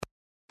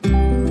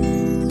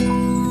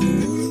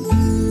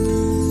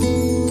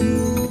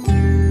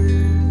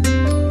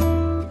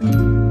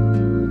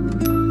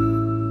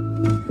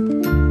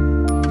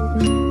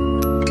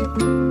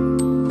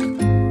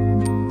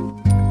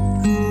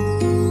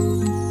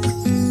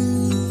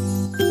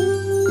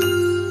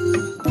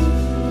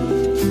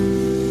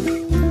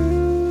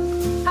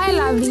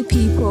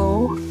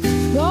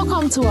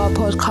to our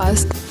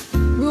podcast.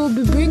 We will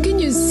be bringing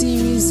you a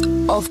series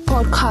of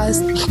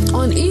podcasts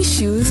on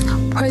issues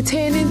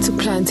pertaining to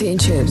plantain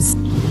chips.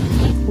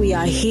 We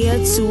are here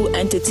to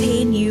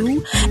entertain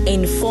you,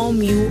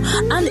 inform you,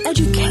 and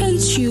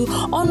educate you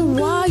on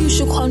why you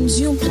should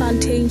consume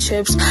plantain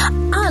chips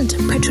and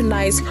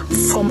patronize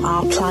from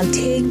our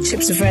plantain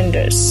chips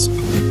vendors.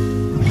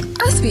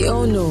 As we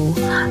all know,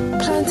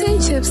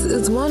 plantain chips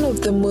is one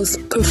of the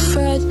most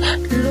preferred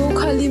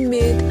locally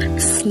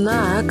made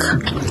snack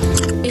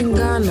in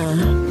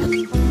Ghana.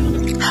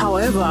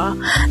 However,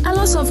 a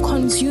lot of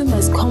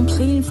consumers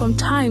complain from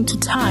time to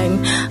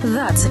time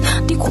that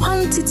the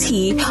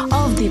quantity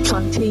of the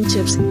plantain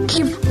chips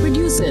keep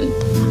reducing.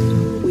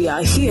 We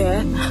are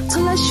here to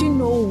let you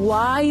know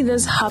why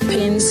this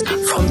happens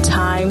from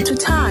time to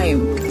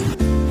time.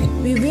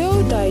 We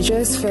will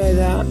digest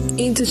further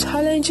into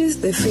challenges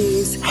they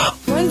face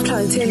when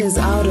plantain is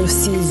out of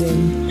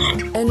season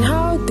and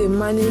how they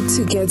manage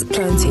to get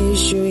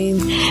plantains during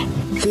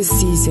this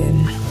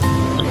season.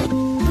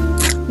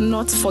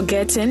 Not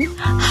forgetting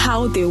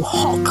how they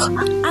hawk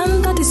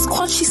under the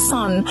scorchy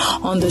sun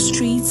on the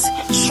streets,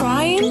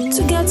 trying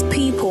to get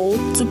people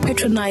to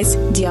patronize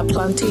their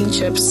plantain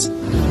chips.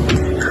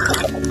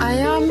 I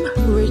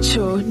am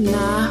Rachel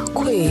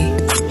Nakwe.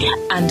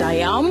 And I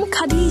am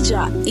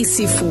Khadija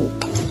Isifu.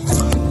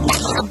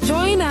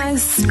 Join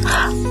us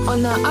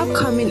on our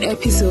upcoming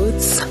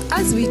episodes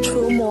as we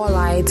throw more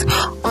light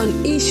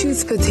on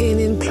issues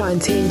pertaining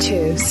plantain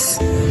chips.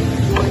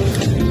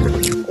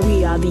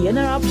 We are the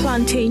General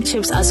Plantain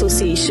Chips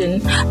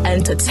Association,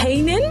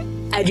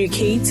 entertaining,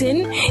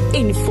 educating,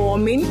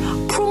 informing,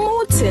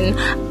 promoting,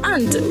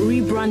 and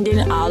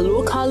rebranding our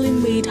locally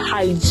made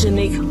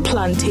hygienic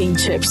plantain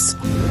chips.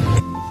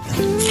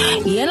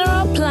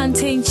 General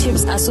Plantain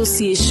Chips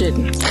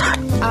Association.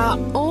 Our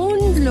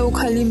own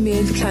locally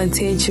made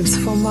plantain chips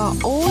from our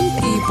own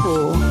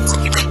people.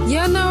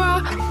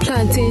 General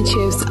Plantain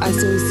Chips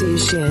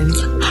Association.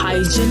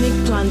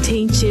 Hygienic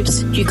plantain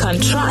chips you can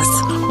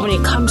trust when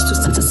it comes to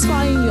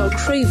satisfying your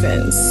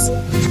cravings.